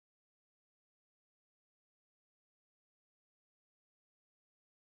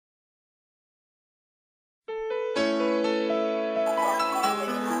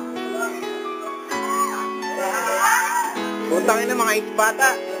Putangin na mga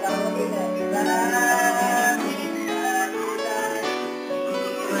ispata.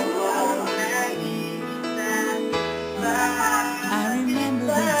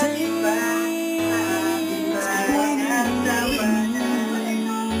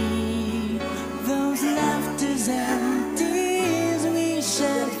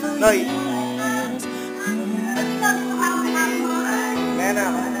 Noy. Mena.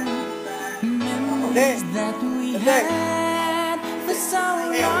 Hindi.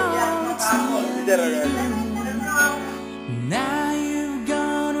 Now you've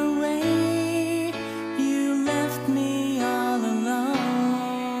gone away, you left me all alone.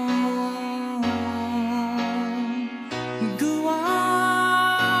 Go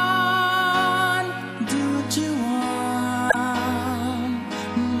on, do what you want,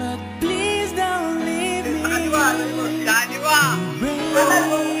 but please don't leave me.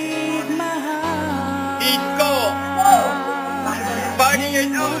 Break my heart.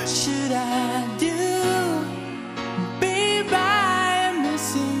 What should I do? Babe, I'm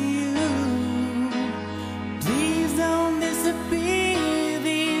missing you. Please don't disappear.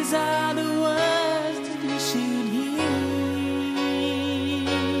 These are the words that you should hear.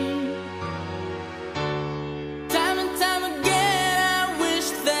 Time and time again, I wish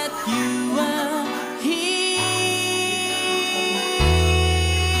that you were here.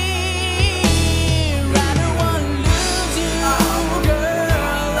 I don't want to lose you,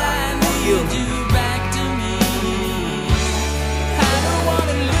 girl. I need you back to me. I don't want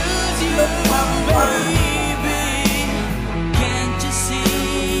to lose you, baby. Can't you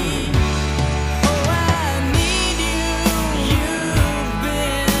see? Oh, I need you. You've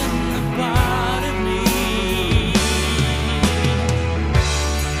been a part of me.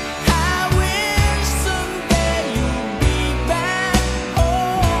 I wish someday you'd be back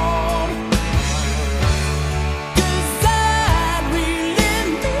home, 'cause I really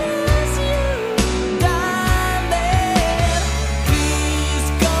miss you, darling. Please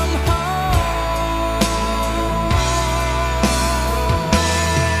come home.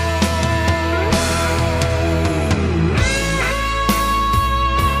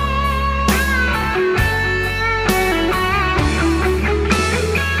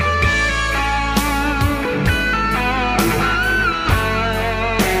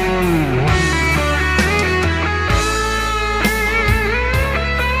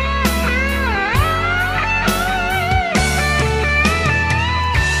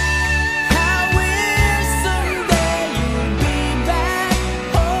 I wish someday you'd be back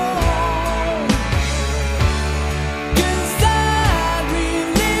home, 'cause I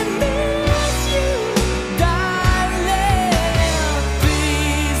really miss you, darling.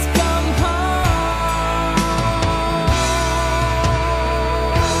 Please come home.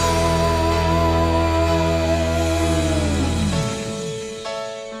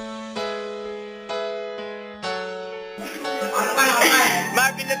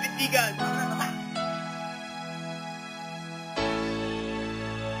 Marvin na titigan.